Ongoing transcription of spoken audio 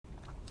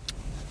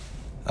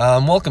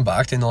Welcome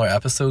back to another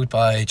episode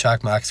by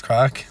Jack Max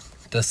Crack.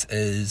 This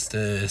is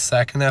the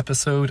second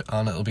episode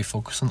and it'll be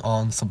focusing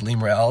on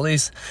Sublime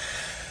Realities.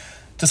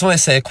 Just want to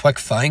say a quick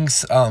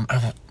thanks.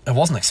 I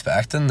wasn't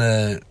expecting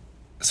the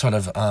sort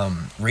of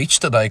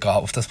reach that I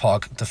got with this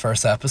the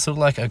first episode.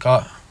 Like, I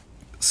got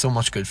so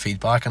much good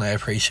feedback and I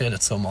appreciate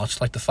it so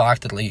much. Like, the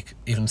fact that like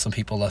even some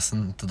people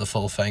listened to the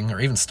full thing or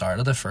even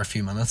started it for a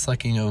few minutes,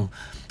 like, you know,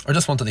 or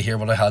just wanted to hear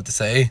what I had to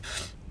say.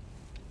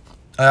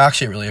 I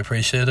actually really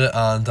appreciate it,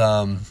 and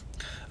I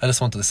just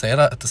wanted to say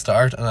that at the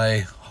start, and I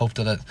hope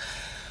to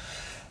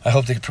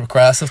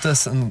progress with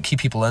this and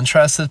keep people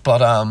interested.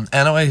 But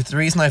anyway, the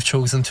reason I've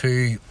chosen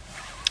to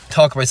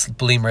talk about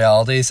Sublime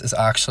Realities is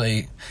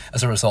actually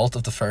as a result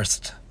of the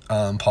first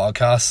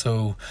podcast.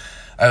 So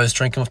I was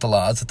drinking with the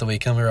lads at the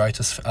weekend. We were out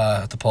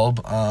at the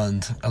pub,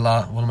 and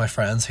one of my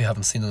friends who I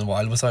haven't seen in a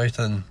while was out,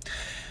 and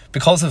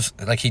because of,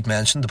 like, he'd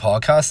mentioned the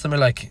podcast to me,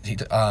 like,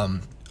 he'd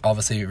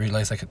obviously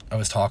realised like I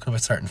was talking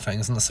about certain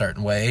things in a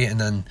certain way,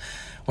 and then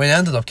we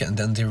ended up getting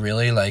into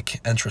really like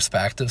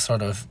introspective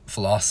sort of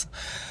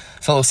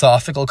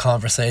philosophical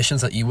conversations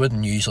that you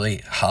wouldn't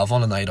usually have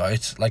on a night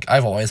out. Like,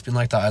 I've always been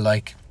like that. I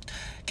like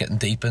getting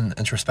deep and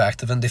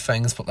introspective into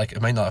things, but like it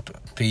might not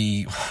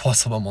be what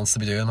someone wants to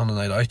be doing on a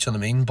night out, you know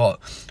what I mean? But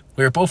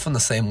we were both on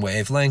the same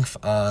wavelength,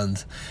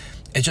 and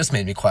it just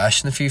made me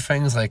question a few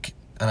things, like.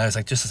 And I was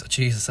like,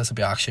 Jesus, this would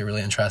be actually a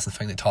really interesting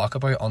thing to talk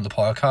about on the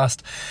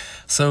podcast.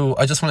 So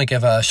I just want to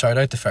give a shout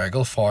out to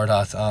Fergal for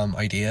that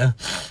idea.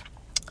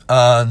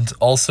 And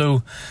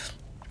also,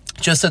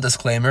 just a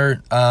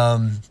disclaimer,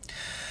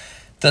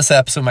 this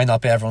episode might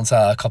not be everyone's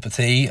cup of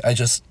tea. I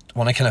just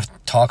want to kind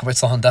of talk about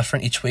something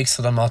different each week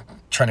so that I'm not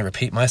trying to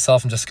repeat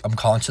myself. I'm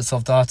conscious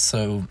of that.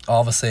 So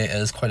obviously it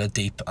is quite a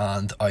deep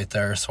and out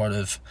there sort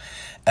of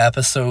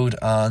episode.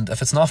 And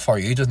if it's not for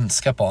you, then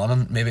skip on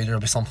and maybe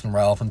there'll be something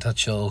relevant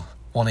that you'll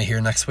want to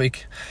hear next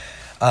week.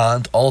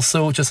 And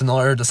also, just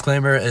another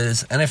disclaimer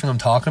is anything I'm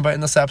talking about in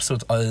this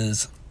episode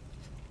is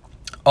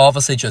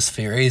obviously just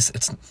theories.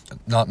 It's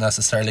not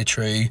necessarily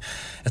true.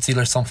 It's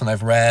either something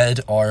I've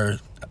read or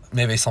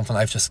maybe something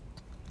I've just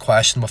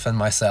questioned within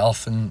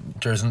myself, and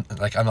there's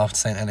like, I'm not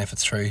saying any of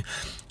it's true,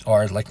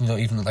 or like, you know,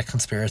 even like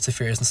conspiracy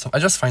theories and stuff. I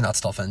just find that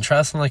stuff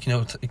interesting. Like, you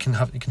know, you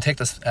can take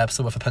this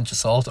episode with a pinch of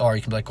salt, or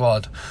you can be like,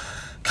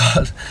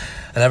 God,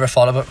 I never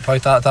thought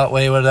about that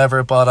way,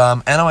 whatever.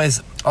 But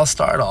anyways, I'll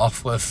start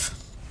off with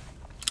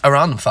a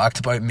random fact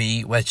about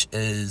me, which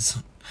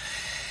is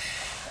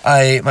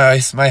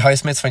my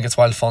housemates think it's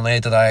wild funny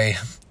that I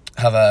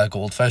have a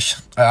goldfish.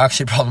 I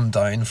actually brought him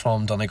down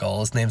from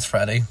Donegal. His name's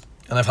Freddie,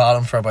 and I've had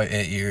him for about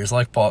 8 years.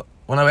 Like, but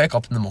when I wake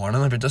up in the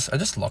morning, I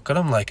just look at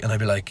him, like, and I'd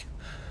be like,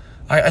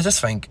 I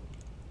just think,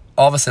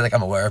 obviously, like,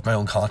 I'm aware of my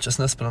own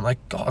consciousness, but I'm like,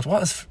 God,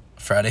 what is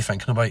Freddie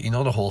thinking about? You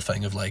know, the whole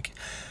thing of like,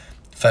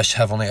 fish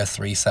have only a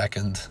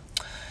 3-second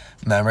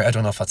memory. I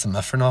don't know if that's a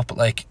myth or not, but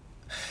like,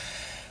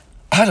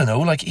 I don't know,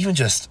 like, even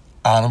just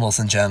animals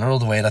in general,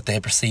 the way that they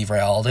perceive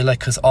reality, like,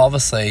 because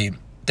obviously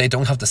they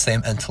don't have the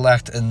same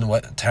intellect in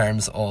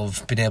terms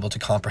of being able to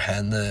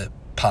comprehend the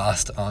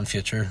past and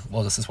future.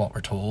 Well, this is what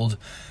we're told,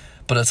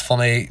 but it's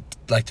funny,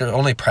 like, they're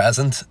only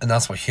present, and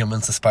that's what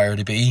humans aspire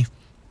to be.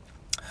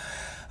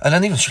 And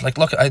then even like,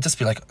 look, I'd just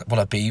be like, what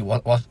a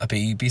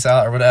bee's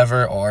at or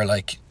whatever, or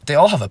like, they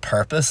all have a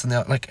purpose, and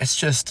like, it's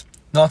just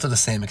not to the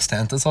same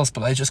extent as us,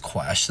 but I just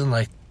question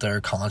like their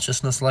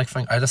consciousness. Like,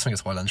 I just think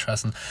it's well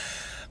interesting.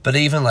 But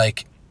even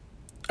like,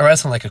 or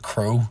as in like a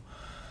crow,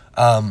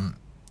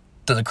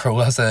 that a crow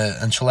has an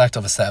intellect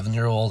of a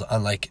 7-year-old,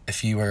 and like,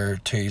 if you were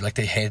to, like,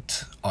 they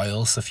hate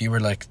owls, so if you were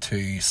like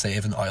to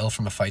save an owl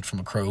from a fight from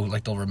a crow,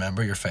 like, they'll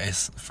remember your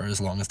face for as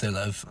long as they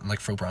live, and like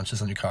throw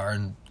branches on your car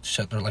and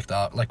shit or like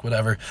that, like,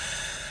 whatever.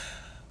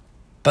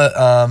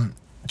 But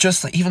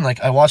just even like,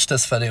 I watched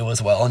this video as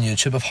well on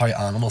YouTube of how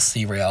animals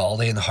see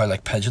reality, and how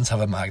like pigeons have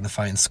a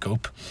magnifying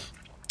scope,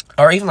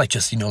 or even like,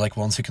 just, you know, like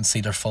ones who can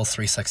see their full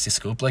 360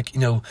 scope. Like, you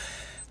know,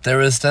 there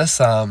was this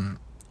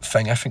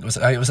thing, I think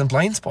it was in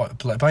Blind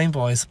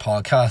Boy's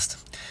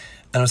podcast,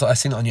 and I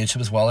seen it on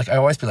YouTube as well. Like, I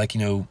always be like, you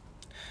know,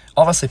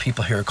 obviously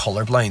people who are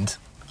colourblind,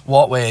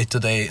 what way do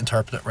they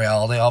interpret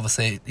reality?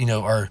 Obviously, you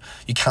know, or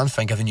you can't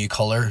think of a new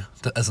colour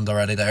that isn't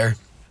already there.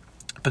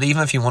 But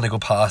even if you want to go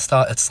past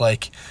that, it's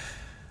like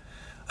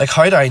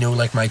how do I know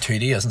like my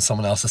 2D isn't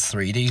someone else's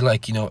 3D?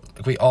 Like, you know,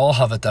 we all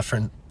have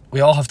different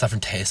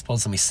taste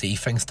buds, and we see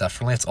things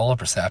differently. It's all a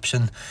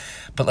perception.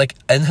 But like,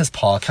 in his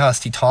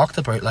podcast, he talked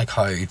about like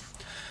how,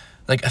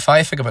 like, if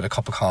I think about a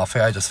cup of coffee,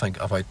 I just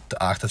think about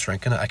the act of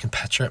drinking it. I can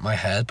picture it in my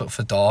head. But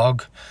for a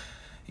dog,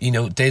 you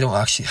know, they don't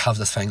actually have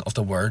this thing of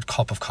the word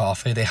cup of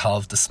coffee. They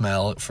have the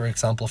smell, for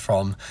example,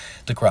 from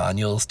the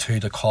granules to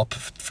the cup,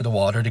 for the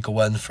water to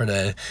go in, for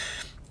the,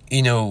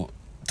 you know,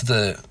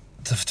 the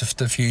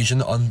diffusion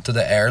onto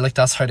the air. Like,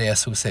 that's how they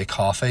associate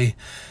coffee.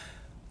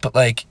 But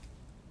like,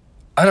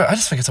 I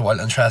just think it's a wild,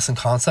 interesting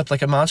concept.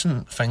 Like,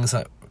 imagine things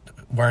that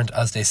weren't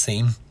as they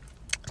seem.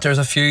 There's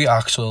a few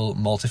actual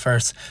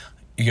multiverse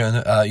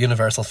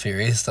universal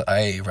theories that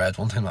I read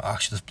one time that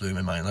actually just blew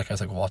my mind. Like, I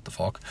was like, what the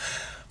fuck?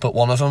 But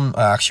one of them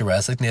I actually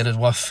resonated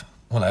with,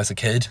 when I was a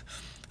kid.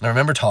 And I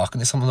remember talking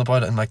to someone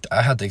about it, and like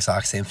I had the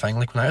exact same thing.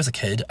 Like when I was a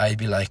kid, I'd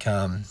be like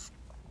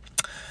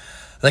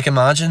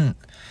imagine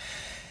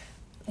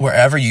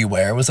wherever you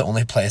were was the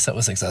only place that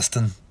was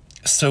existing.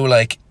 So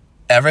like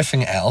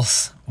everything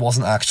else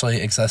wasn't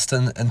actually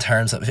existing in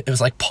terms of, it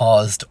was like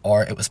paused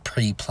or it was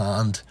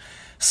pre-planned.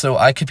 So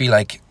I could be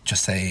like,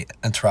 just say,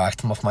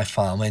 interacting with my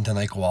family and then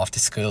I go off to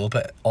school,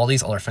 but all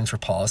these other things were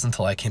paused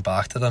until I came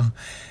back to them.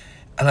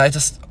 And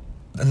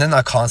then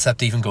that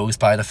concept even goes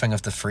by the thing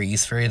of the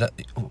freeze theory, that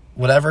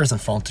whatever is in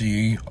front of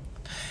you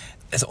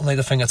is only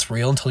the thing that's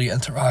real until you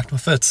interact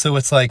with it. So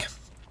it's like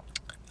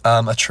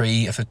a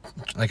tree, if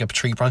a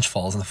tree branch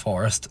falls in the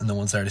forest and no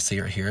one's there to see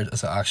or hear it,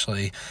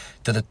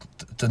 did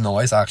the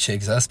noise actually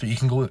exist? But you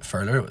can go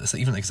further, does it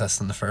even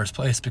exist in the first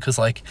place? Because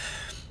like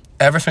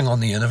everything on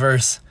the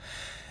universe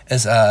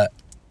is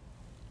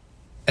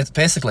it's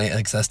basically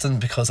existing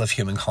because of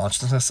human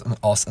consciousness and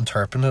us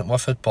interpreting it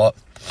with it. But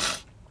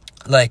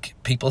like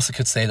people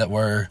could say that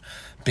we're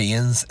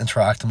beings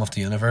interacting with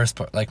the universe,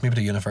 but like maybe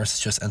the universe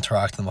is just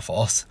interacting with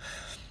us.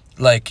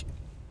 Like,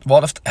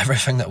 what if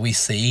everything that we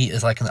see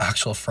is like an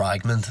actual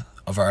fragment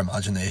of our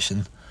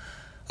imagination?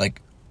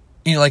 Like,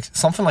 you know, like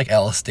something like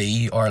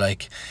LSD or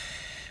like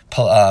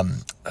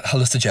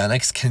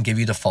hallucinogenics can give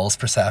you the false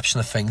perception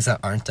of things that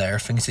aren't there,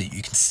 things that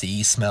you can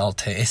see, smell,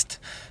 taste.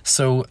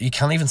 So you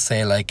can't even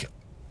say like,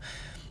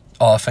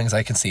 oh, things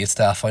I can see, it's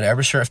death,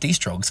 whatever. Sure, if these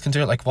drugs can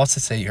do it, like what's to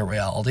say your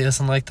reality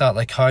isn't like that?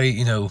 Like how,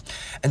 you know.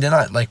 And then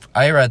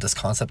I read this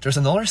concept, there's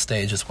another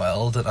stage as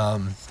well that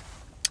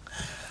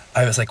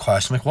I was like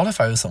questioning, like what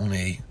if I was the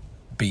only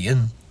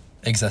being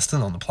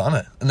existing on the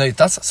planet? And now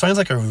that sounds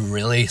like a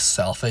really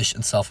selfish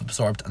and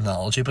self-absorbed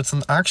analogy, but it's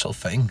an actual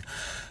thing.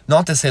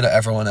 Not to say that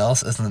everyone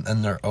else isn't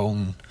in their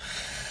own,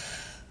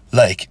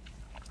 like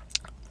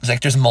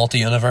there's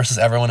multi-universes,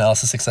 everyone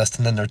else is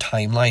existing in their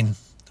timeline.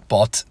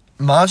 But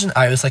imagine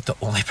I was like the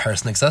only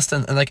person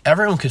existing, and like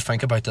everyone could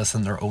think about this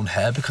in their own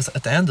head, because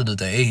at the end of the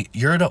day,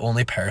 you're the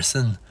only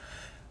person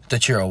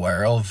that you're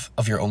aware of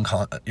your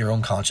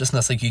own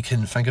consciousness. Like you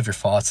can think of your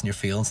thoughts and your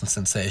feelings and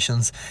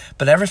sensations,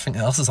 but everything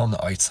else is on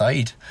the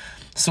outside.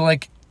 So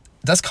like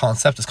this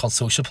concept is called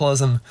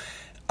socialism,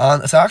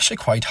 and it's actually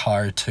quite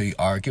hard to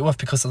argue with,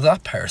 because of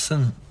that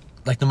person,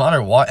 like no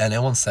matter what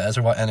anyone says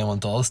or what anyone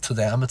does, to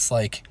them it's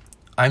like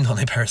I'm the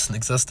only person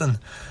existing,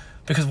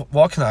 because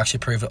what can actually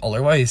prove it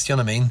otherwise? Do you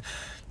know what I mean?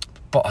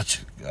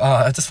 But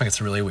I just think it's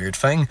a really weird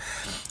thing.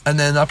 And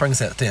then that brings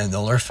it to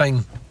another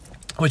thing,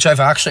 which I've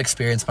actually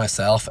experienced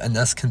myself, and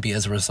this can be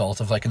as a result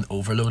of like an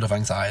overload of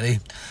anxiety.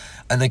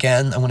 And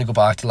again, I'm going to go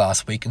back to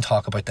last week and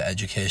talk about the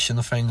education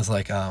of things,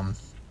 like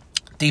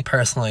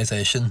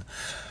depersonalization.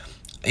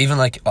 Even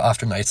like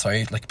after nights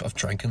out, like of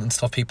drinking and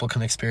stuff, people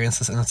can experience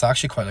this, and it's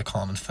actually quite a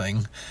common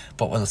thing.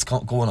 But when it's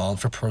going on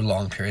for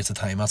prolonged periods of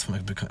time, that's when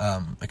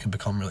it can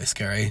become really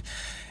scary.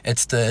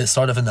 It's the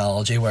sort of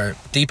analogy where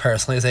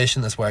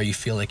depersonalization is where you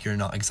feel like you're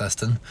not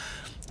existing,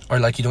 or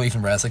like you don't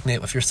even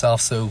resonate with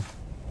yourself. So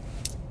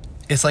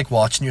it's like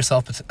watching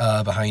yourself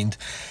behind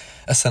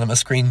a cinema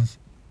screen.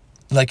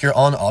 Like you're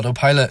on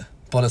autopilot,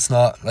 but it's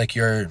not like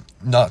you're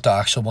not the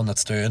actual one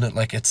that's doing it.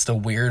 Like it's the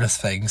weirdest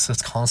thing. So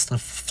it's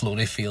constant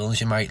floaty feelings.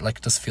 You might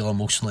like just feel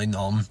emotionally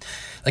numb,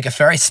 like a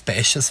very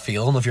spacious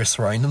feeling of your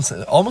surroundings.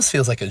 It almost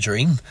feels like a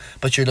dream,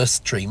 but you're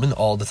just dreaming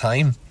all the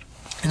time.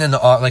 And then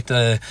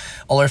the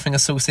other thing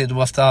associated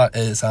with that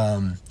is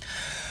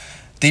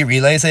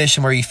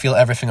derealization, where you feel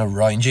everything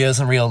around you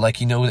isn't real.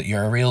 Like you know that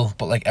you're real,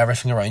 but like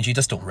everything around you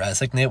just don't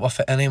resonate with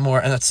it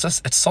anymore. And it's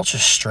such a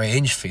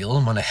strange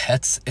feeling when it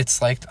hits.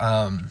 It's like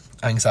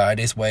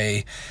anxiety's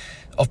way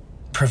of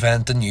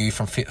preventing you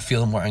from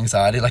feeling more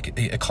anxiety. Like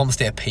it comes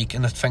to a peak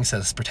and it thinks that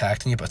it's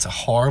protecting you, but it's a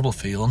horrible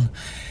feeling.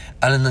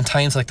 And in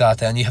times like that,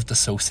 then you have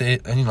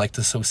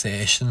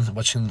dissociation,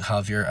 which can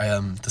have your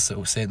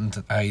dissociating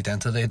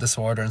identity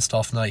disorder and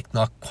stuff, and like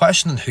not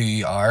questioning who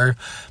you are,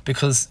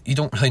 because you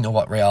don't really know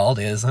what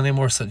reality is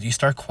anymore. So you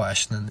start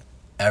questioning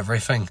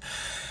everything.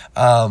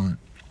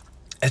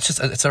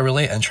 It's a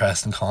really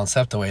interesting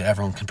concept, the way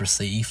everyone can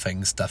perceive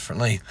things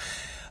differently.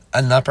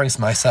 And that brings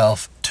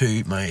myself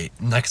to my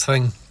next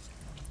thing,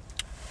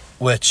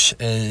 which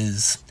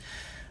is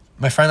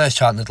my friend I was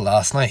chatting to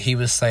last night. He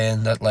was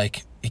saying that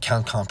like he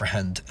can't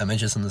comprehend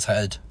images in his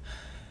head.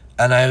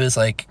 And I was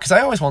like, because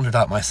I always wondered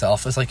that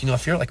myself. It's like, you know,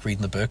 if you're like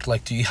reading a book,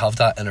 like do you have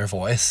that inner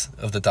voice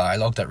of the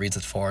dialogue that reads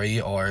it for you?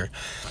 Or,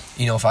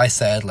 you know, if I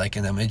said like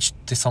an image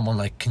to someone,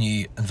 like can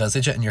you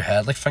envisage it in your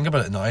head? Like think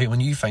about it now.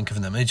 When you think of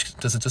an image,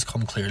 does it just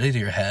come clearly to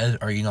your head,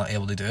 or are you not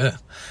able to do it?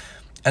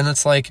 And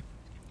it's like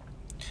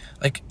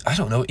I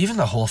don't know, even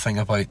the whole thing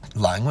about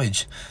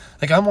language.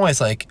 Like I'm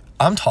always like,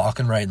 I'm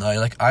talking right now,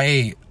 like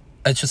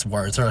it's just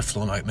words that are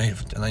flowing out me,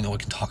 and I know I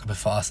can talk a bit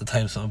fast at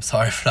times, so I'm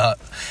sorry for that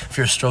if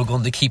you're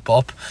struggling to keep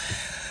up.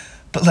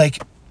 But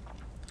like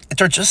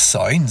they're just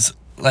sounds.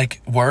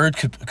 Like word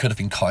could have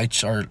been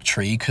couch, or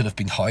tree could have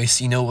been house,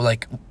 you know.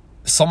 Like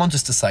someone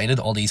just decided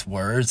all these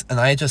words, and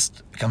I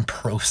just am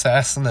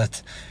processing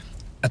it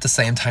at the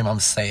same time I'm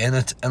saying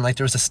it. And like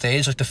there was a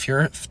stage, like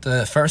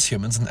the first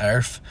humans on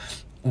Earth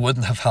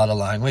wouldn't have had a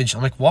language.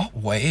 I'm like, what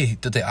way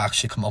did they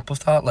actually come up with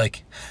that?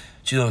 Like,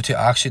 do you know, to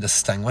actually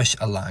distinguish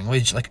a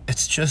language? Like,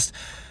 it's just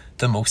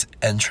the most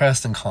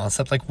interesting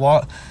concept. Like,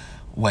 what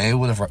way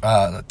would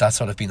have that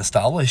sort of been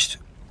established?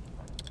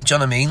 Do you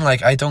know what I mean?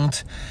 Like, I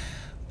don't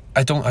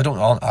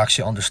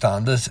actually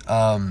understand it.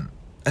 And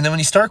then when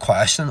you start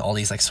questioning all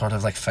these like sort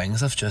of like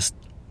things of just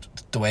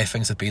the way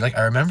things would be, like,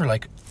 I remember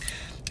like,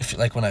 if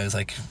like when I was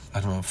like, I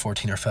don't know,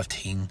 14 or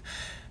 15,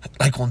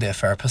 like one day a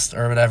therapist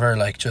or whatever,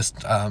 like just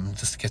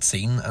to get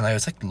seen, and I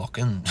was like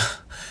looking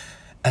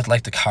at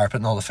like the carpet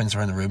and all the things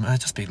around the room, and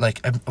I'd just be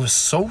like, I was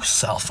so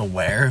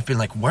self-aware of being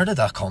like, where did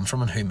that come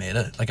from and who made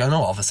it? Like, I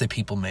know obviously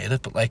people made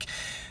it, but like,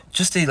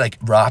 just to like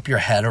wrap your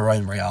head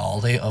around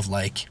reality of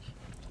like,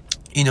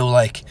 you know,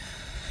 like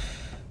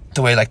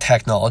the way like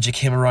technology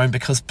came around,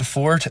 because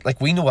before like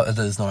we know what it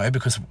is now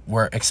because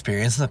we're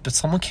experiencing it, but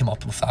someone came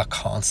up with that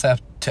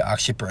concept to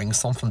actually bring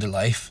something to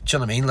life. Do you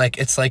know what I mean? Like,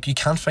 it's like you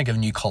can't think of a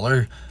new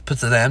colour, but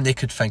to them they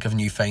could think of a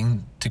new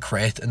thing to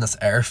create in this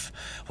earth,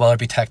 whether it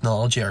be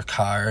technology or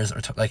cars or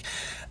like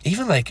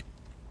even like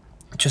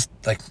just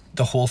like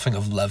the whole thing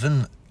of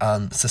living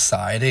and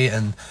society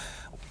and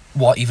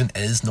what even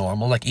is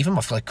normal. Like, even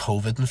with like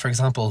COVID, and for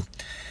example,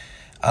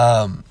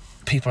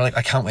 people are like,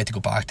 I can't wait to go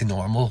back to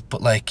normal,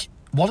 but like,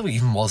 what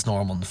even was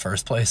normal in the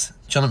first place?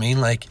 Do you know what I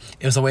mean? Like,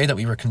 it was a way that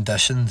we were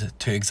conditioned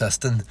to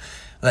exist in.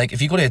 Like,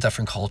 if you go to a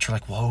different culture,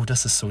 like, whoa,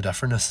 this is so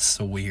different, this is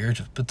so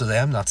weird, but to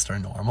them that's their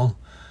normal.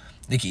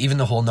 Like, even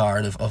the whole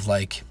narrative of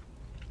like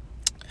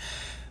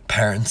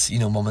parents, you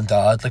know, mum and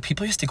dad, like,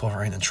 people used to go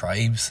around in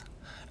tribes,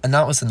 and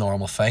that was the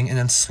normal thing, and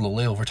then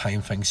slowly over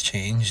time things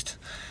changed.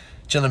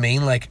 Do you know what I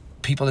mean? Like,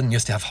 people didn't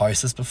used to have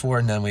houses before,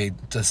 and then we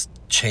just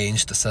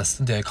changed the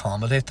system to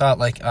accommodate that.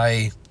 Like,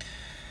 I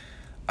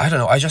don't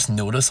know, I just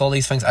notice all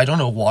these things. I don't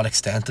know what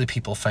extent do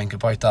people think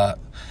about that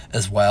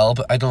as well,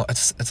 but I don't,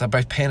 it's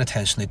about paying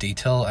attention to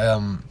detail.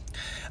 And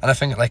I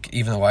think, like,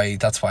 even though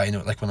that's why I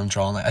know, like, when I'm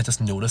drawing, like, I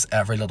just notice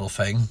every little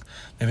thing.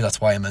 Maybe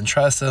that's why I'm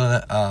interested in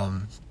it.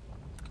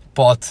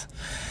 But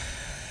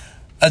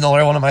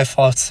another one of my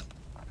thoughts,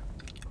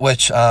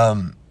 which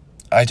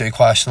I do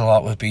question a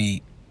lot, would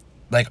be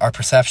like our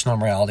perception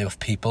on reality of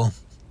people.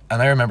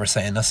 And I remember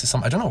saying this to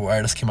someone, I don't know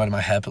where this came out of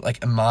my head, but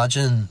like,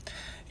 imagine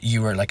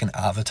you were like an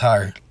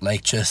avatar,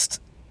 like just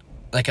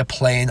like a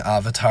plain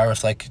avatar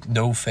with like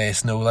no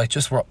face, no, like,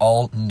 just we're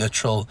all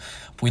neutral,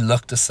 we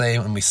look the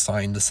same and we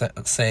sound the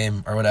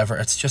same or whatever.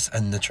 It's just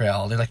a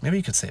neutrality. Like, maybe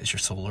you could say it's your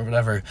soul or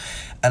whatever.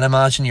 And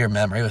imagine your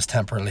memory was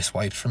temporarily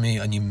swiped from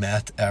you and you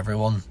met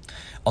everyone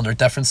under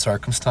different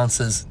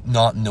circumstances,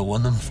 not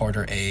knowing them for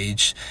their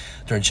age,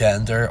 their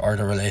gender, or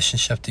their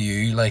relationship to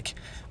you. Like,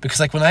 because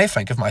like when I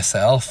think of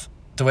myself,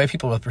 the way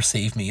people will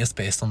perceive me is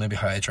based on maybe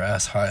how I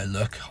dress, how I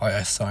look, how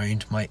I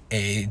sound, my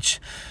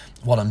age,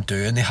 what I'm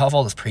doing. They have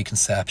all this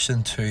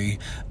preconception to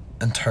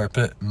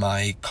interpret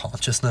my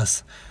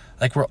consciousness.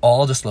 Like, we're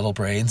all just little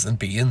brains and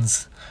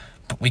beings,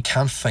 but we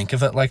can't think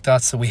of it like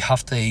that. So we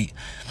have to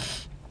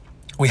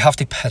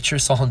picture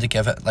something to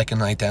give it like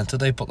an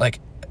identity. But like,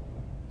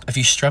 if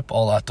you strip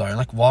all that down,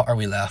 like, what are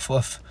we left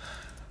with?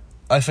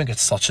 I think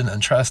it's such an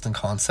interesting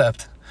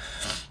concept.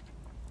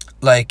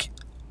 Like,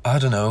 I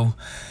don't know.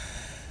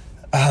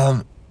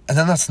 And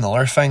then that's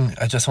another thing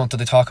I just wanted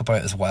to talk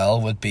about as well,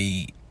 would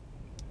be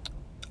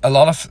a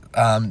lot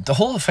of the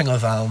whole thing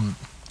of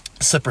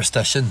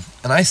superstition,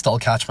 and I still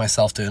catch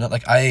myself doing it.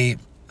 Like,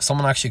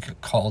 someone actually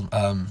called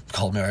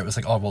me out. It was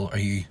like, oh, well, are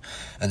you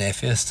an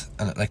atheist?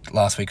 And like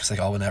last week it was like,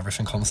 oh, when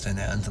everything comes to an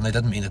end. And I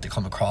didn't mean it to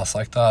come across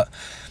like that.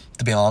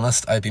 To be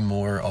honest, I'd be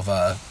more of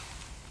a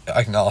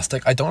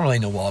agnostic. I don't really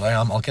know what I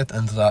am. I'll get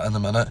into that in a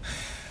minute.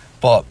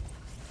 But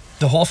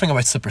the whole thing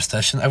about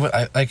superstition, I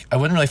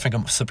wouldn't really think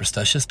I'm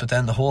superstitious, but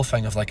then the whole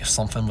thing of like, if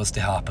something was to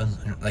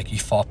happen, like you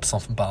thought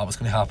something bad was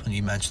going to happen,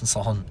 you mentioned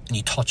something and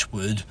you touch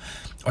wood,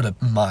 or the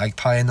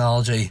magpie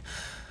analogy,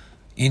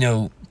 you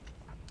know,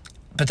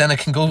 but then it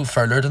can go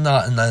further than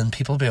that, and then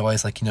people will be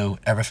always like, you know,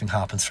 everything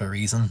happens for a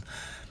reason.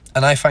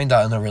 And I find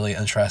that a really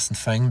interesting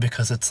thing,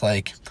 because it's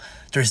like,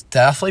 there's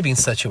definitely been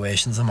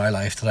situations in my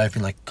life that I've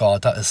been like,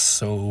 God, that is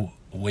so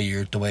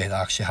weird the way it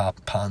actually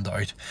panned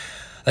out.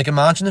 Like,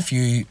 imagine if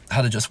you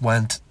had just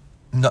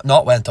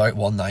not went out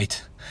one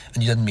night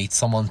and you didn't meet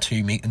someone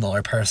to meet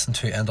another person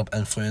to end up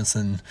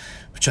influencing,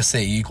 just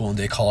say you go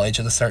into college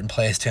at a certain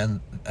place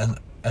to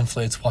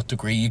influence what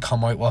degree you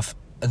come out with,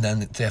 and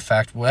then the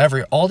effect,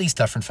 whatever, all these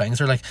different things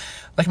are like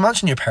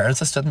imagine your parents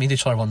just didn't meet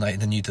each other one night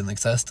and then you didn't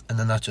exist, and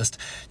then that just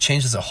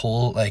changes a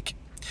whole, like,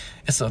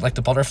 it's like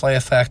the butterfly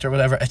effect or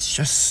whatever. It's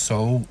just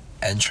so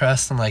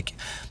interesting, like,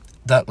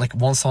 that, like,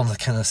 once something's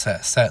kind of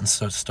set in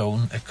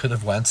stone, it could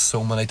have went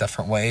so many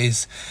different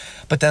ways.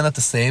 But then at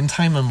the same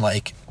time, I'm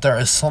like, there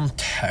is some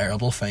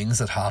terrible things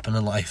that happen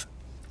in life.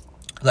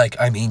 Like,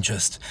 I mean,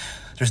 just,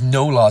 there's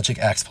no logic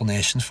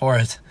explanation for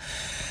it.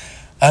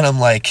 And I'm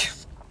like,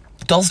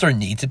 does there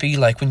need to be?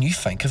 Like, when you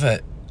think of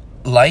it,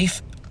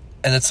 life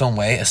in its own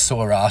way is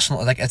so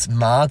irrational. Like, it's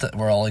mad that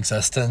we're all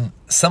existing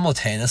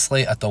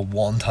simultaneously at the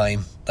one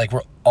time. Like,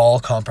 we're all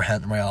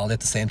comprehending reality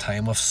at the same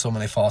time with so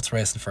many thoughts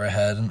racing through our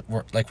head, and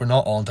we're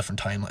not all in different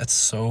time. It's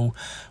so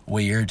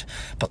weird.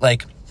 But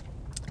like,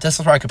 this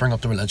is where I could bring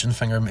up the religion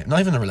thing, or not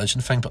even the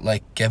religion thing, but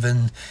like,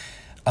 given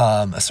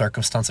a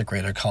circumstance, a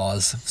greater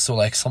cause. So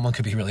like, someone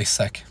could be really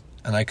sick,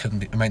 and I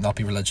might not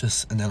be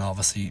religious, and then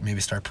obviously maybe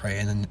start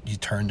praying, and you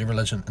turn to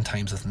religion in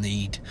times of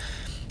need,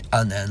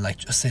 and then like,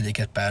 just say they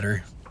get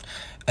better,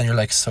 and you're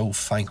like so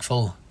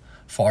thankful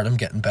for them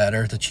getting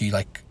better that you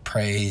like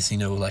praise, you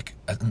know, like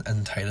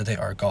entirety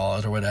or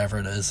God or whatever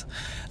it is.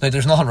 Now,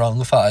 there's nothing wrong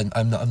with that.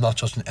 I'm not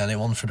judging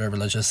anyone for their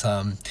religious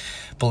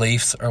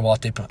beliefs or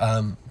what they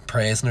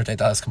praise, and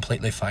that is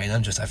completely fine.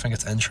 I think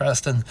it's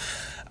interesting.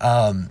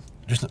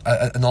 There's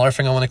another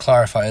thing I want to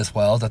clarify as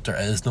well, that there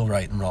is no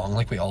right and wrong.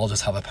 Like, we all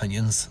just have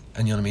opinions,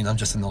 and you know what I mean, I'm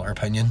just another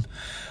opinion.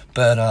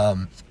 But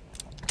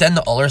then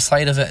the other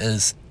side of it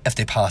is, if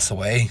they pass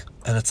away,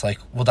 and it's like,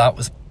 well, that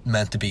was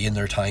meant to be in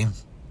their time.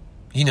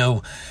 You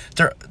know,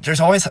 there's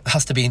always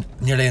has to be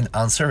nearly an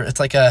answer. It's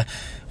like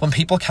when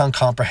people can't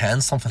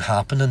comprehend something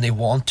happened, and they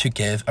want to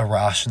give a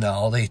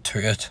rationality to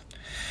it.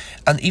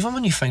 And even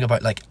when you think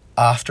about like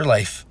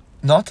afterlife,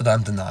 not that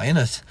I'm denying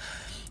it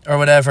or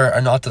whatever,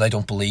 or not that I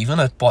don't believe in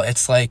it, but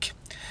it's like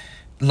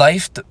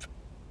life,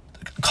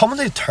 coming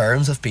to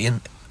terms of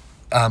being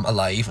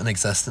alive and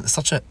existent is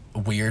such a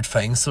weird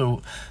thing.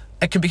 So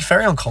it can be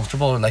very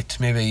uncomfortable, like,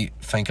 to maybe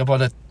think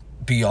about it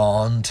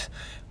beyond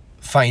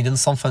finding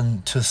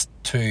something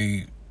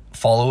to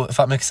follow, if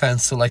that makes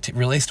sense. So like, to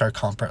really start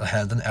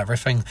comprehending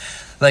everything.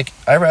 Like,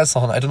 I read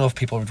something, I don't know if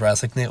people would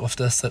resonate with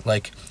this, that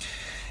like,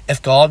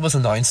 if God was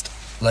announced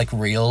like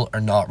real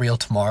or not real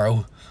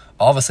tomorrow,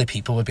 obviously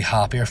people would be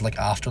happier if like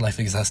afterlife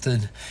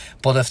existed.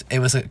 But if it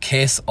was a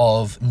case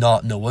of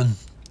not knowing,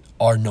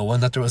 or knowing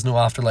that there was no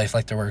afterlife,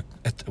 like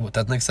it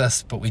didn't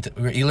exist, but we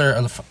were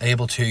either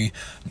able to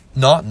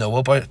not know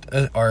about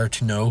it or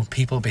to know,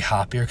 people would be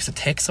happier, because it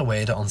takes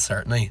away the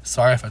uncertainty.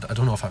 Sorry if I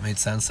don't know if that made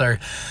sense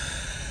there,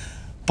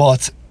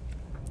 but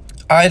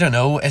I don't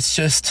know. It's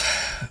just,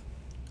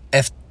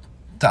 if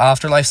the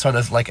afterlife sort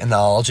of like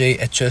analogy,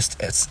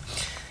 it's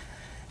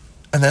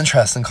an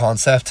interesting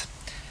concept,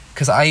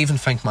 because I even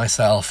think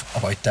myself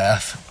about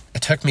death.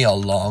 It took me a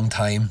long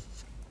time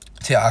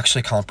to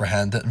actually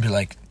comprehend it and be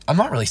like, I'm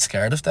not really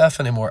scared of death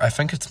anymore. I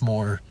think it's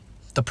more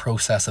the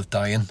process of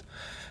dying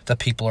that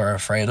people are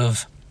afraid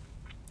of.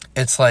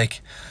 It's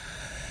like,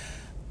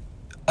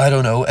 I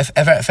don't know, if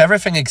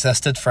everything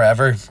existed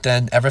forever,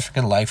 then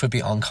everything in life would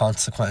be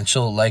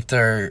inconsequential. Like,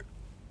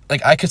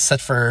 I could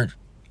sit for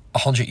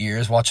 100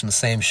 years watching the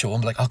same show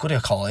and be like, I'll go to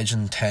college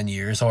in 10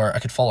 years, or I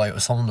could fall out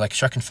with someone, like,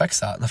 sure, I can fix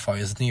that in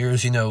 1,000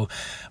 years, you know,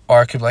 or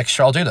I could be like,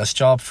 sure, I'll do this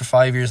job for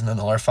 5 years and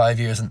another 5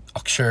 years, and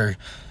sure,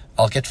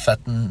 I'll get fit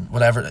and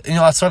whatever, you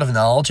know, that sort of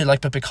analogy.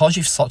 Like, but because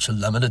you've such a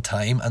limited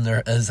time and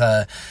there is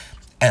a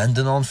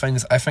ending on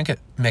things, I think it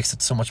makes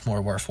it so much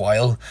more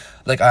worthwhile.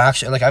 Like, I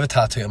have a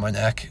tattoo on my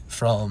neck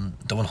from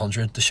the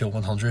 100, the show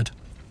 100,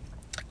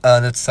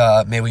 and it's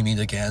may we meet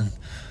again.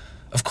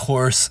 Of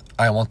course,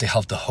 I want to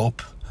have the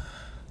hope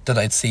that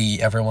I'd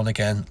see everyone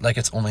again, like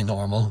it's only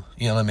normal,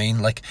 you know what I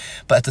mean? Like,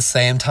 but at the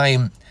same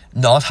time,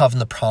 not having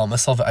the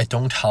promise of it, I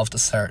don't have the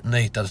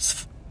certainty that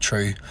it's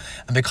true.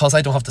 And because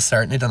I don't have the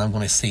certainty that I'm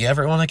going to see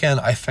everyone again,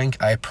 I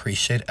think I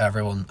appreciate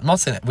everyone. I'm not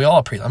saying we all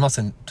appreciate, I'm not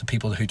saying to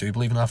people who do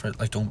believe in that,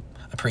 like, don't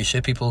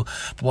appreciate people,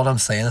 but what I'm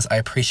saying is I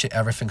appreciate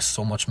everything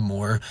so much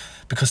more,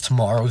 because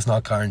tomorrow is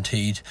not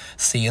guaranteed,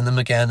 seeing them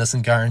again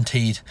isn't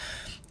guaranteed.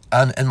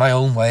 And in my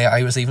own way,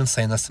 I was even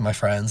saying this to my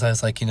friends, I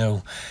was like, you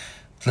know,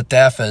 the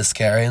death is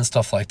scary and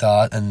stuff like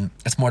that, and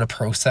it's more the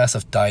process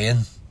of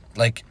dying.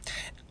 Like,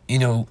 you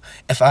know,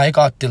 if I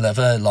got to live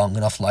a long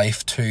enough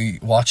life to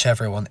watch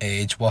everyone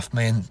age with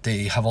me, and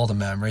they have all the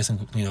memories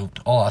and, you know,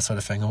 all that sort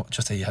of thing,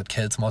 just say you had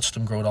kids, watched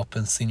them grow up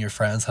and seen your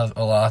friends have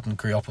all that and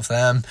grew up with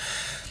them,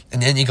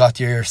 and then you got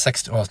your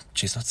 60s, well,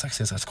 geez, not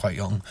 60s, that's quite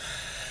young,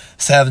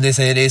 70s,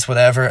 80s,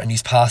 whatever, and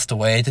he's passed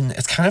away, then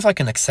it's kind of like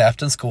an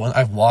acceptance going,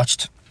 I've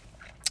watched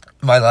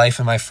my life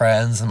and my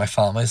friends and my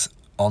families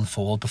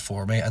unfold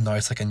before me, and now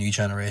it's like a new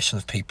generation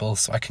of people,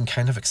 so I can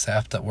kind of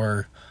accept that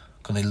we're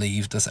going to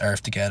leave this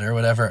earth together or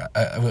whatever.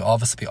 It would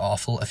obviously be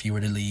awful if you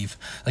were to leave,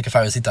 like if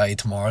I was to die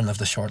tomorrow and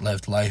live a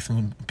short-lived life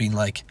and being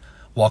like,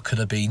 what could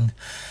have been?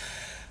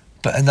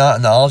 But in that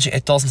analogy,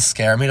 it doesn't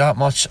scare me that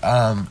much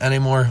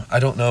anymore. I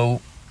don't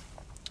know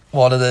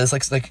what it is,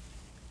 like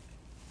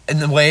in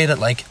the way that,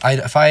 like,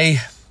 if I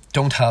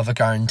don't have a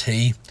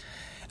guarantee,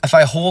 if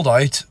I hold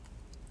out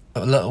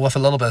with a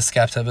little bit of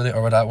skepticity,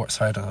 or whatever,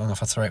 sorry, I don't know if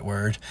that's the right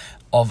word,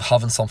 of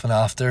having something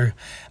after,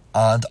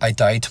 and I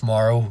die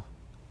tomorrow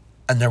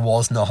and there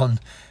was nothing,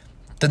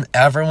 then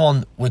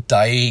everyone would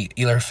die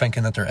either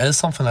thinking that there is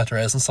something, that there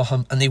isn't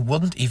something, and they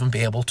wouldn't even be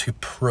able to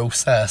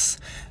process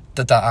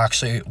that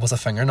actually was a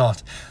thing or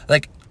not.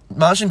 Like,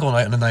 imagine going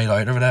out on a night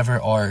out or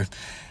whatever,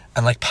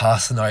 and like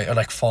passing out, or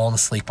like falling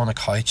asleep on a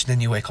couch, and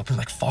then you wake up and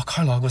like, fuck,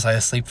 how long was I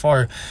asleep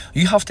for?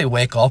 You have to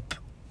wake up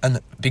and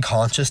be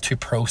conscious to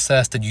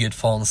process that you had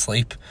fallen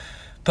asleep.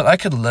 But I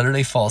could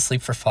literally fall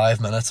asleep for 5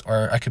 minutes,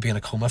 or I could be in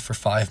a coma for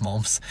 5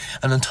 months.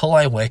 And until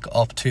I wake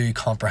up to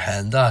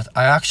comprehend that,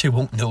 I actually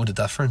won't know the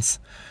difference.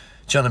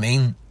 Do you know what I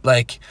mean?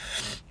 Like,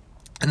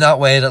 in that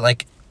way that,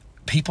 like,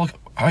 people,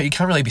 you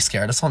can't really be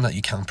scared of something that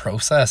you can't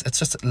process. It's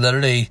just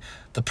literally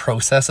the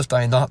process of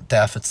dying, not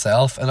death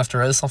itself. And if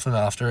there is something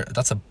after,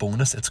 that's a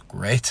bonus. It's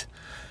great.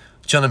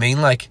 Do you know what I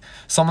mean? Like,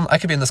 I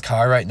could be in this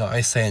car right now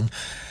saying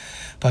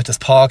about this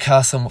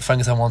podcast and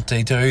things I want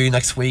to do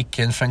next week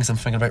and things I'm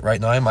thinking about right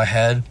now in my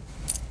head,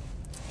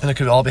 and it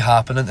could all be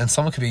happening, and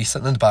someone could be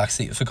sitting in the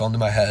backseat with a gun to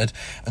my head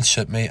and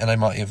shoot me, and I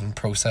might even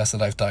process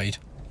that I've died.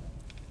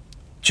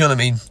 Do you know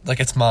what I mean? Like,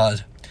 it's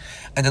mad.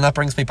 And then that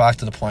brings me back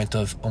to the point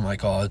of, oh my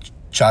god,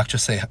 Jack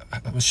just say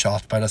I was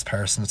shot by this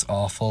person, it's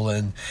awful,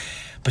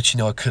 but you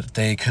know,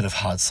 they could have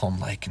had some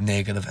like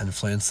negative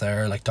influence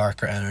there, like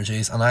darker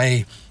energies, and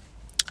I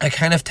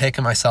kind of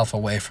taken myself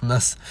away from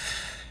this,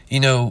 you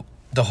know,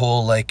 the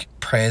whole like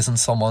praising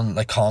someone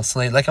like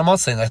constantly. Like, I'm not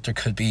saying that there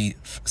could be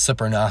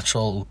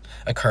supernatural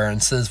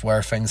occurrences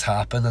where things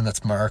happen and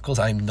it's miracles.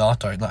 I'm not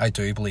doubting that. I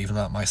do believe in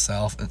that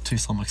myself to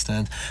some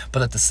extent,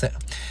 but at the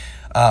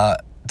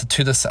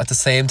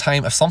same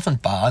time, if something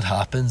bad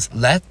happens,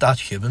 let that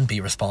human be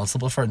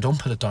responsible for it. Don't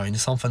put it down to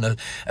something that,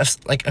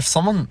 if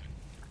someone,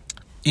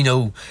 you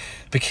know,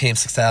 became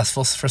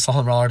successful for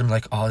something, rather than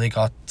like, oh, they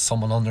got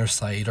someone on their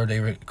side or they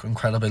were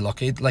incredibly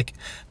lucky, like,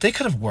 they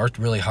could have worked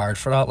really hard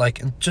for that.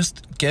 Like, and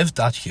just give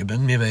that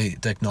human maybe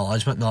the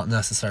acknowledgement, not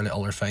necessarily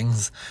other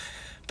things.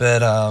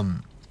 But you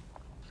know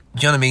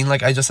what I mean?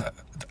 Like,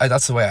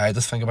 that's the way I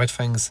just think about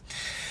things.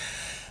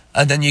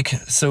 And then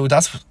so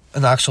that's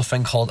an actual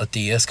thing called a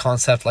deist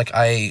concept. Like,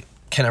 I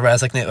kind of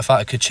resonate with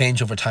that. It could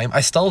change over time.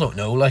 I still don't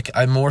know. Like,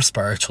 I'm more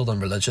spiritual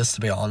than religious,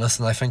 to be honest.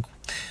 And I think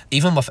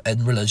even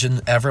within religion,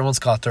 everyone's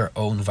got their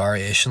own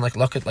variation. Like,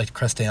 look at like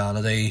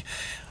Christianity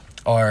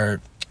or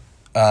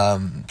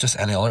just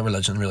any other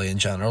religion really in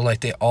general. Like,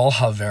 they all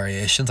have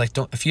variations. Like,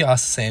 if you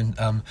ask the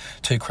same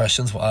two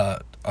Christians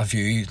a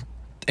view,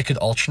 it could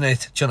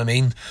alternate. Do you know what I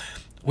mean?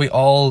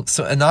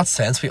 So in that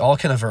sense, we all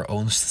kind of have our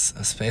own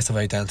space of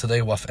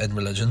identity within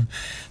religion.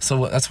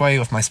 So that's why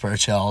with my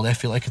spirituality, I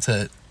feel like it's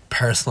a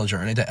personal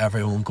journey that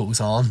everyone goes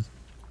on,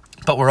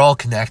 but we're all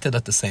connected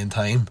at the same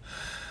time.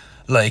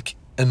 Like,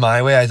 in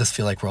my way, I just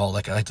feel like we're all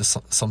like just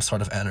some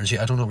sort of energy.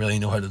 I don't really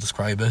know how to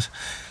describe it,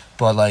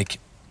 but like,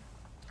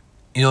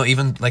 you know,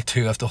 even like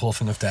too, of the whole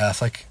thing of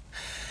death, like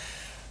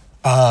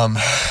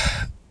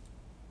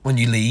when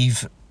you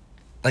leave,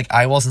 like,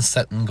 I wasn't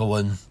sitting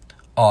going,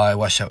 oh, I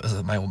wish it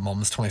was my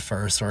mum's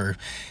 21st, or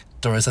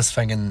there was this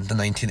thing in the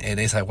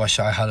 1980s I wish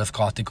I had have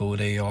got to go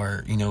to,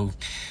 or, you know,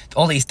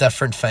 all these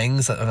different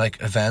things that are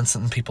like events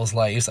in people's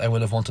lives I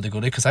would have wanted to go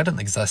to, because I didn't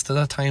exist at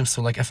that time.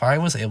 So like, if I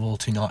was able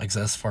to not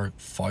exist for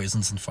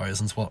thousands and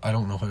thousands, well, I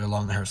don't know how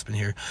long the hair's been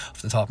here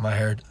off the top of my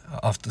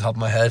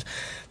head,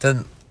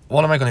 then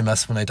what am I going to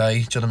miss when I die? Do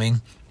you know what I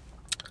mean?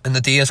 And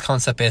the deist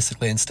concept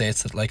basically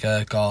instates that like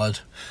a god,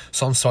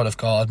 some sort of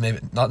god, maybe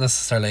not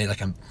necessarily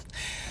like a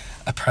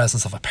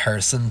presence of a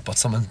person, but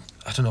someone,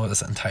 I don't know what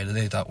is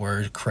entirely that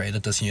word,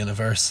 created this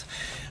universe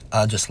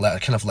and just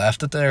kind of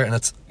left it there, and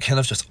it's kind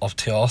of just up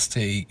to us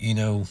to, you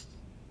know,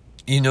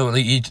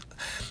 like,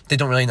 they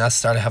don't really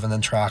necessarily have an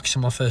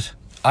interaction with it.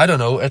 I don't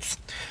know, it's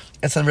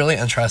a really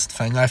interesting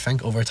thing. I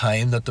think over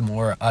time that the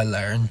more I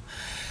learn,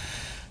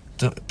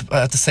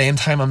 at the same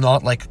time, I'm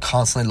not like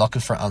constantly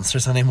looking for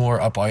answers anymore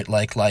about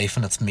like life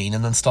and its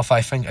meaning and stuff.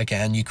 I think,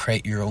 again, you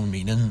create your own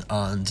meaning,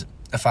 and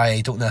if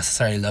I don't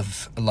necessarily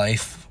live a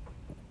life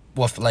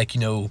with, like,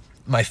 you know,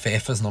 my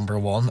faith is number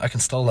one, I can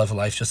still live a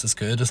life just as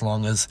good, as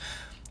long as,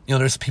 you know,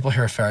 there's people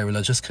who are very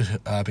religious could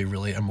be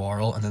really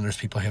immoral, and then there's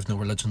people who have no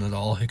religion at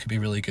all who could be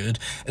really good.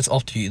 It's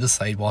up to you to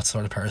decide what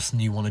sort of person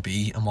you want to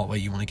be and what way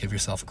you want to give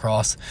yourself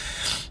across.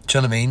 Do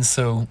you know what I mean?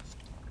 So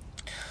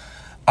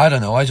I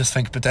don't know, I just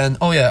think. But then,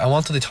 oh yeah, I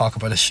wanted to talk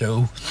about a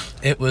show.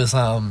 It was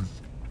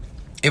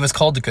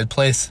called The Good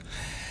Place,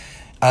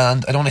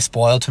 and I don't want to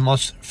spoil too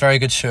much. Very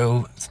good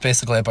show. It's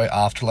basically about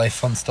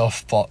afterlife and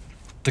stuff, but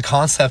the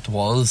concept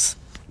was,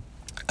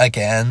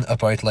 again,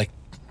 about like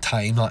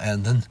time not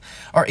ending,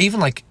 or even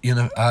like, you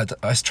know, I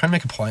was trying to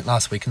make a point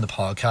last week in the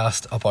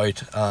podcast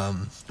about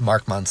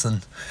Mark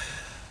Manson,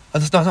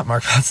 and not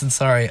Mark Manson,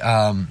 sorry,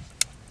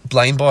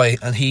 Blind Boy,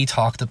 and he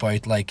talked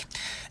about like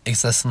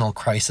existential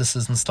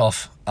crises and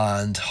stuff,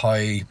 and how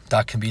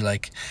that can be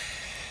like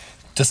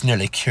just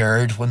nearly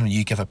cured when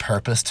you give a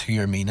purpose to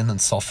your meaning and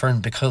suffering.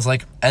 Because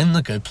like in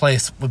The Good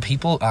Place, when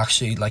people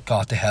actually like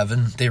got to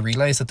heaven, they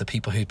realised that the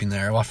people who'd been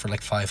there for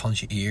like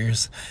 500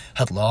 years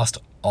had lost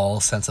all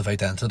sense of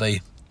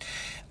identity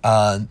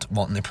and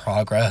wanting to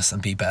progress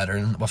and be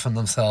better within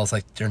themselves.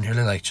 Like, they're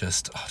nearly like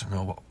just, I don't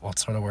know what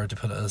sort of word to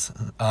put it as,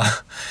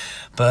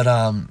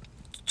 but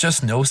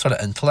just no sort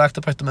of intellect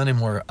about them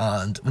anymore.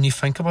 And when you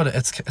think about it,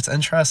 it's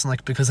interesting,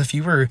 like, because if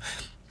you were,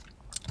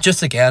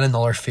 just again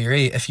another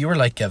theory, if you were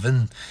like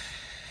given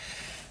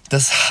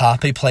this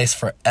happy place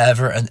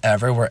forever and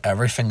ever where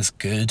everything's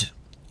good,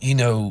 you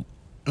know,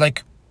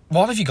 like,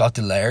 what have you got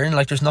to learn?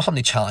 Like, there's nothing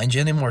to challenge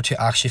you anymore to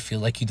actually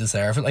feel like you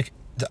deserve it. Like,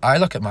 I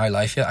look at my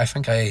life, yeah, I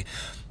think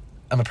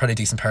I'm a pretty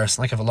decent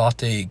person. Like, I have a lot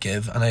to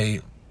give, and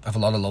I have a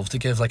lot of love to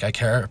give. Like, I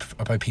care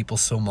about people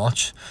so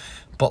much.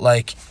 But,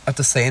 like, at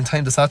the same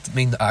time, does that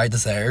mean that I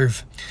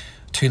deserve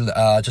to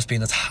just be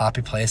in this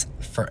happy place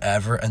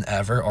forever and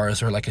ever? Or is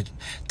there, like, a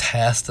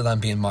test that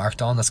I'm being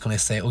marked on that's going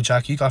to say, oh,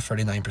 Jack, you got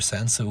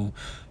 39%, so,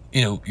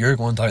 you know, you're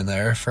going down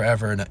there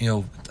forever? And, you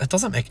know, it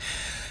doesn't make,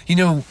 you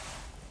know,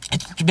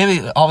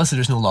 maybe, obviously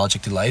there's no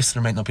logic to life, so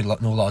there might not be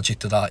no logic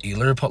to that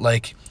either, but,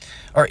 like,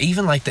 or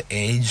even, like, the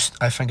age,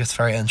 I think it's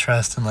very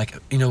interesting. Like,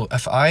 you know,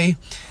 I've said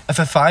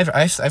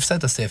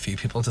this to a few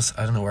people, just,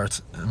 I don't know where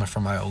it's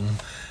from my own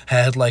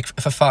head, like,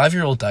 if a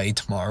 5-year-old died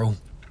tomorrow,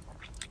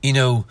 you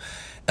know,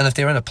 and if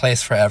they were in a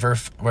place forever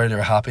where they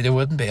were happy, they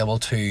wouldn't be able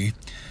to,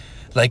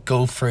 like,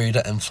 go through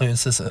the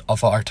influences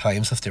of our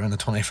times if they were in the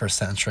 21st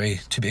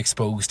century, to be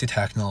exposed to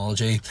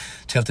technology,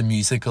 to have the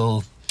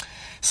musical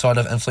sort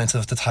of influence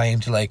of the time,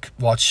 to, like,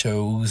 watch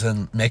shows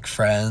and make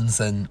friends,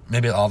 and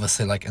maybe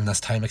obviously, like, in this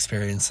time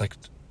experience, like,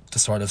 the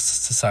sort of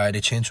society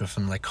change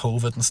within, like,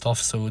 COVID and stuff,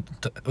 so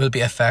it would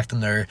be affecting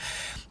their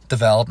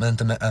development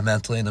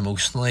mentally and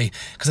emotionally.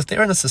 Because if they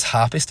were in this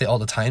happy state all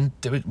the time,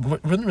 they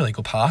wouldn't really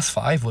go past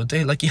 5, would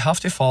they? Like, you have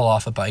to fall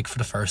off a bike for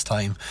the first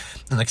time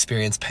and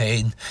experience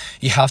pain.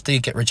 You have to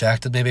get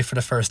rejected maybe for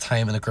the first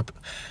time in a group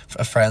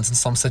of friends in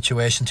some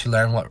situation to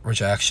learn what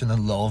rejection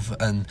and love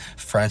and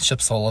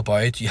friendship's all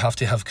about. You have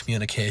to have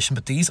communication,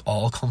 but these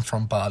all come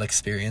from bad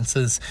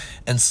experiences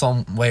in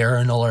some way or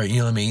another, you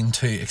know what I mean,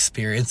 to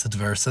experience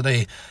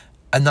adversity.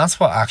 And that's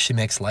what actually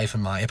makes life,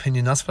 in my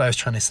opinion. That's what I was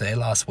trying to say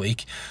last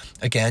week.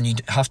 Again, you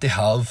have to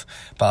have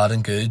bad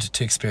and good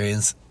to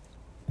experience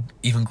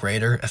even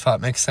greater, if that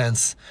makes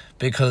sense.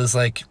 Because,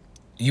 like,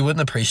 you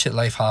wouldn't appreciate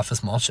life half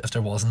as much if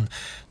there wasn't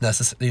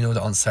necessarily, you know,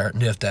 the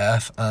uncertainty of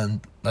death.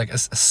 And, like,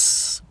 as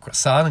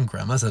sad and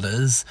grim as it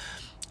is,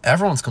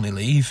 everyone's going to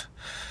leave.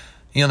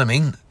 You know what I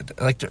mean?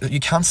 Like, you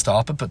can't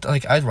stop it, but,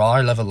 like, I'd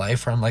rather live a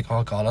life where I'm like,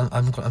 oh God,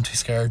 I'm too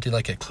scared to,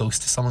 like, get close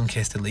to someone in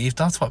case they leave.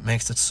 That's what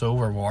makes it so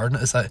rewarding,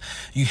 is that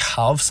you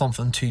have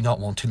something to not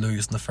want to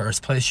lose in the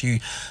first place.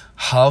 You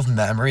have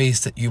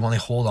memories that you want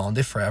to hold on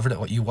to forever, that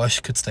what you wish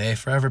could stay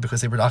forever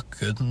because they were that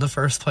good in the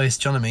first place.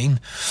 Do you know what I mean?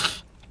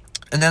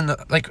 And then,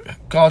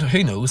 like, God,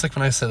 who knows? Like,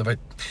 when I said about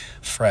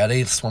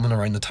Freddy swimming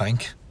around the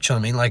tank, do you know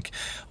what I mean? Like,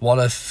 what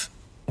if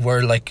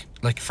we're like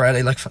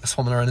Freddy, like,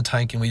 swimming around the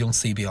tank, and we don't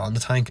see beyond the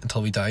tank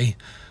until we die,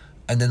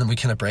 and then we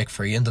kind of break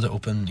free into the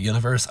open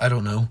universe? I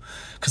don't know,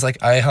 because,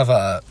 like, I have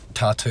a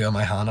tattoo on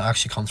my hand that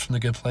actually comes from The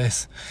Good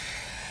Place.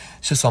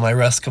 It's just on my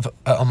wrist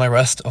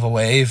of a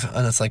wave,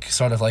 and it's like,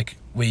 sort of like,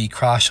 we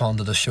crash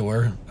onto the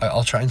shore.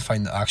 I'll try and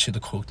find actually the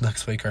quote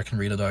next week, or I can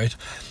read it out.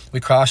 We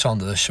crash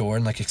onto the shore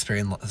and, like,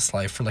 experience this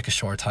life for, like, a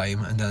short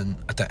time, and then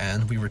at the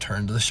end we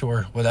return to the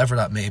shore, whatever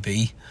that may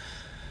be.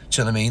 Do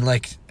you know what I mean?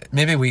 Like,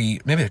 maybe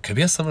it could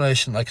be a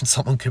simulation, like, and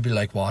someone could be,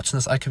 like, watching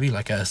this. I could be,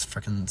 like, a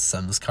freaking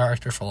Sims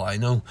character for all I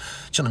know.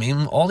 Do you know what I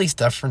mean? All these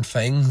different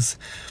things.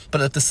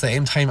 But at the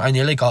same time, I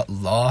nearly got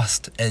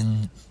lost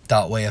in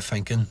that way of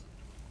thinking.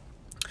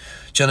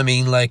 Do you know what I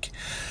mean? Like,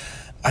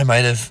 I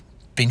might have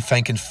been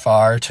thinking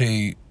far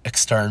too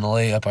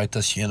externally about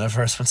this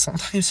universe, when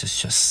sometimes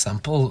it's just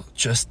simple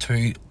just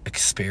to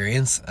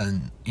experience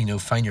and, you know,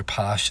 find your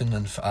passion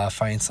and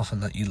find something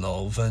that you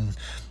love, and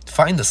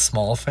find the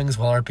small things,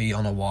 whether it be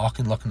on a walk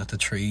and looking at the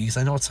trees.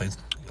 I know it sounds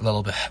a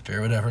little bit hippie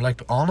or whatever, like,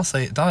 but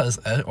honestly, that is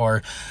it.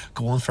 Or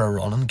going for a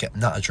run and getting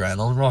that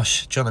adrenaline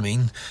rush. Do you know what I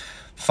mean?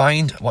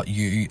 Find what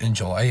you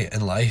enjoy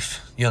in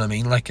life. You know what I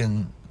mean?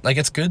 Like,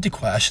 it's good to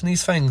question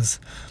these things,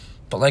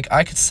 but, like,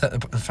 I could sit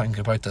and think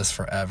about this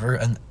forever,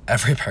 and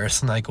every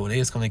person I go to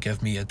is going to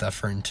give me a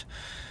different,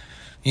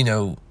 you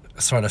know,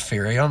 sort of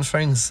theory on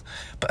things.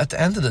 But at the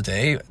end of the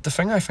day, the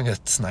thing I think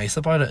that's nice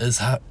about it is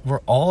that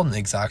we're all in the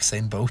exact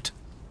same boat.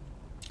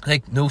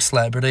 Like, no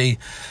celebrity,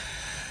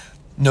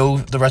 no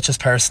the richest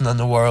person in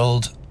the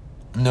world,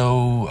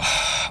 no,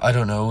 I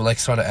don't know, like,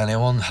 sort of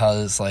anyone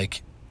has,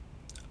 like,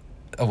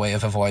 a way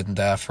of avoiding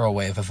death, or a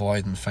way of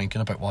avoiding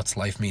thinking about what's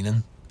life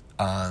meaning.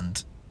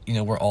 And, you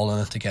know, we're all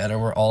in it together.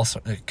 We're all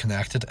sort of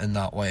connected in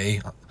that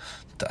way.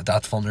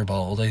 That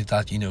vulnerability,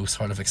 that, you know,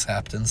 sort of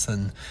acceptance,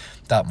 and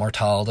that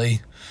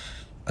mortality.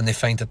 And they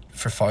find that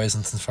for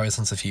thousands and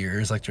thousands of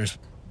years, like, there's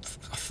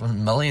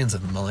billions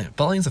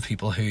of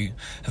people who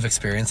have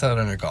experienced that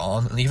and are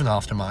gone. And even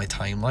after my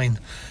timeline,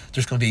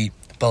 there's going to be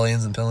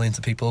billions and billions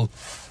of people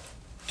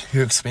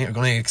who are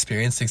going to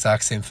experience the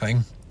exact same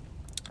thing.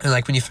 And,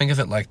 like, when you think of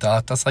it like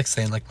that, that's like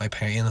saying, like, my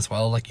pain as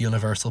well, like,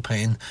 universal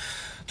pain.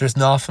 There's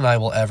nothing I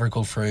will ever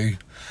go through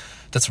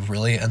that's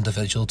really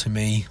individual to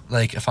me.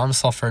 Like, if I'm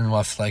suffering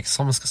with, like,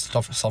 someone's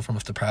suffering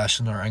with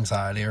depression or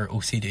anxiety or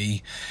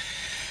OCD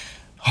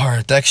or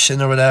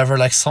addiction or whatever,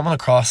 like, someone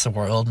across the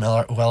world,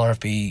 whether it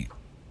be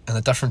in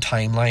a different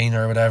timeline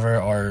or whatever,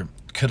 or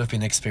could have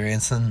been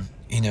experiencing,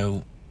 you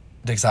know,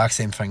 the exact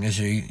same thing as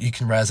you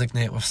can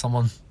resonate with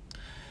someone.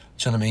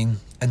 Do you know what I mean?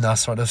 In that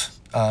sort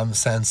of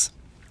sense.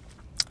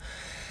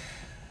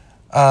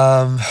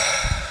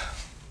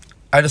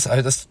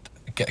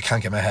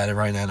 can't get my head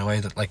around anyway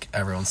that like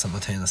everyone's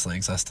simultaneously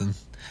existing.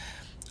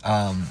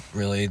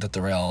 Really, that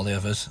the reality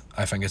of it,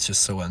 I think it's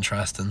just so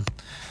interesting.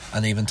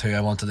 And even too,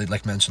 I wanted to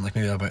like mention like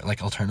maybe about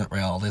like alternate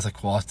realities, like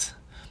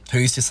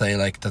who's to say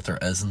like that there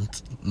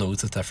isn't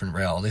loads of different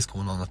realities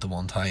going on at the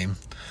one time.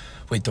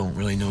 We don't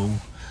really know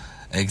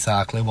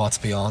exactly what's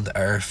beyond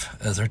Earth.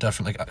 Is there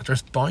different, like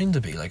there's bound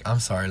to be, like, I'm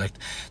sorry, like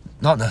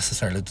not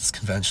necessarily just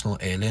conventional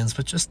aliens,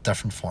 but just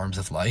different forms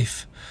of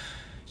life,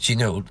 you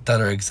know, that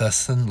are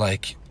existing,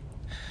 like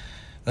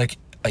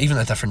even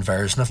a different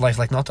version of life,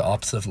 like not the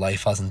opposite of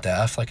life as in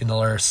death, like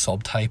another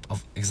subtype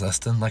of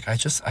existing. Like I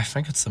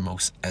think it's the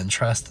most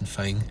interesting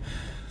thing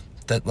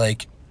that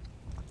like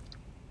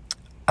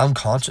I'm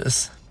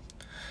conscious.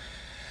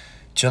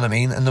 Do you know what I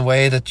mean? In the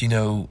way that, you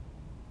know,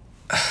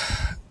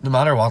 no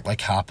matter what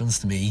like happens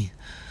to me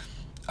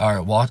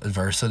or what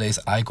adversities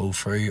I go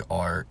through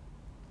or,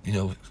 you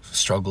know,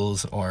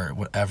 struggles or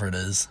whatever it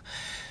is,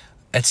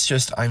 it's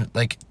just, I'm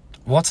like,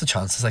 what's the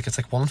chances? Like, it's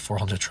like 1 in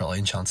 400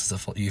 trillion chances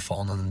of you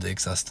falling into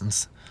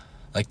existence.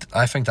 Like,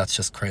 I think that's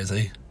just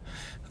crazy.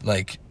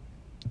 Like,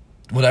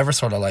 whatever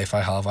sort of life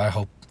I have, I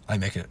hope I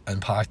make an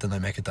impact and I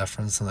make a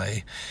difference and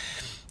I,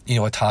 you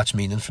know, attach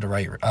meaning for the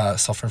right,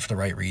 suffering for the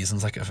right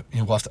reasons. Like, if, you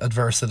know, with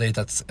adversity,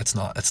 it's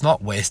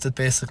not wasted,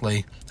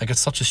 basically. Like,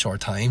 it's such a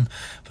short time,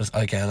 but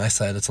again, I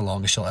said it's the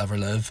longest you'll ever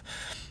live.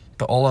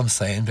 But all I'm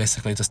saying,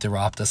 basically, just to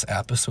wrap this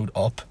episode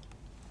up,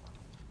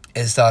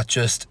 is that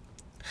just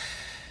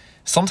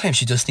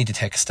sometimes you just need to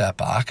take a step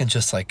back and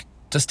just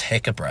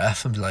take a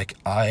breath and be like,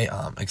 I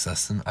am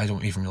existing. I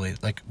don't even really,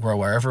 like, we're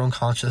aware of our own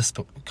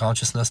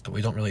consciousness, but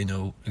we don't really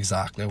know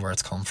exactly where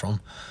it's come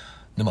from.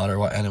 No matter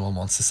what anyone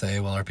wants to say,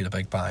 whether it be the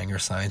Big Bang or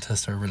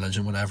scientists or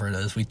religion, whatever it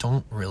is, we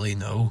don't really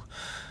know.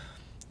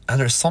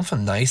 And there's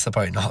something nice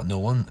about not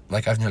knowing,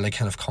 like I've nearly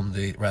kind of come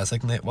to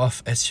resonate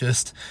with. It's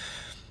just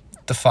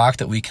the fact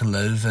that we can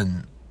live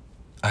and,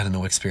 I don't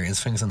know,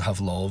 experience things and have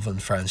love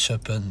and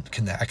friendship and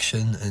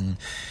connection and,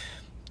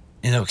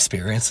 you know,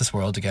 experience this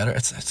world together.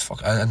 It's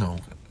I don't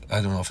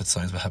know if it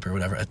sounds a bit hippie or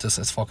whatever.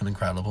 It's fucking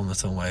incredible in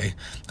its own way.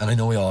 And I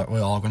know we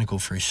all going to go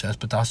through shit,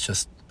 but that's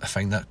just a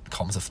thing that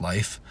comes with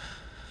life.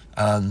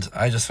 And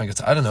I just think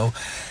it's, I don't know,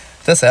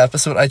 this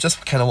episode, I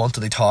just kind of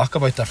wanted to talk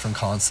about different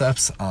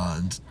concepts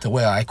and the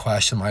way I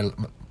question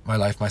my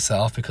life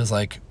myself, because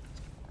like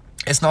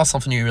it's not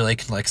something you really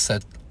can like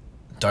sit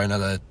down at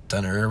a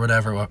dinner or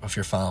whatever with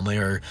your family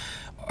or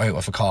out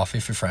with a coffee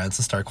with your friends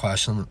and start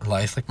questioning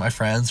life. Like my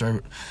friends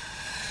are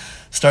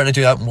starting to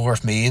do that more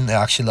with me and they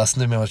actually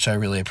listen to me, which I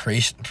really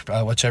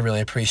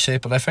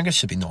appreciate. But I think it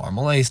should be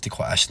normalised to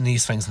question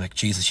these things. Like,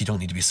 Jesus, you don't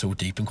need to be so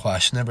deep and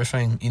question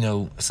everything. You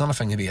know, it's not a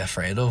thing to be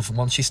afraid of.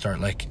 Once you start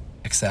like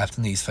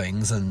accepting these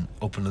things and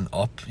opening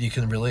up, you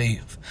can really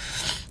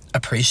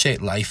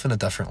appreciate life in a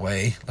different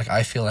way. Like,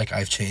 I feel like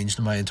I've changed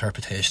and my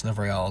interpretation of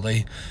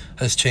reality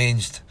has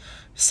changed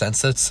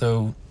since it.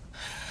 So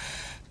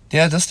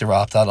yeah, just to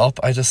wrap that up,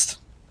 I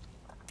just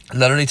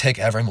literally take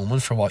every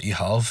moment for what you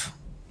have.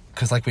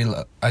 Because like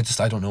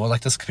I don't know,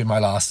 like this could be my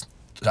last,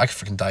 I could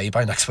freaking die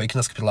by next week and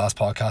this could be the last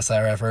podcast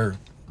I ever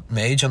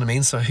made, do you know what I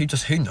mean? So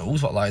who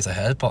knows what lies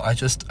ahead, but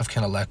I've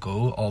kind of let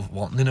go of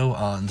wanting to know,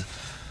 and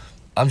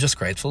I'm just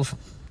grateful.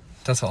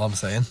 That's all I'm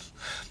saying.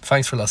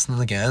 Thanks for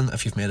listening again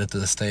if you've made it to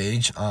this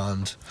stage,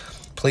 and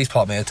please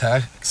pop me a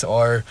text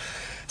or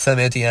send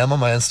me a DM on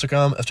my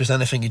Instagram if there's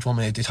anything you'd want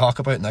me to talk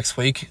about next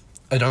week.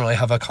 I don't really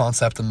have a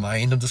concept in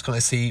mind, I'm just going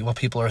to see what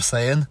people are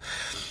saying.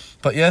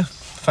 But yeah,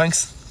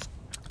 thanks.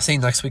 See you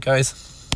next week, guys.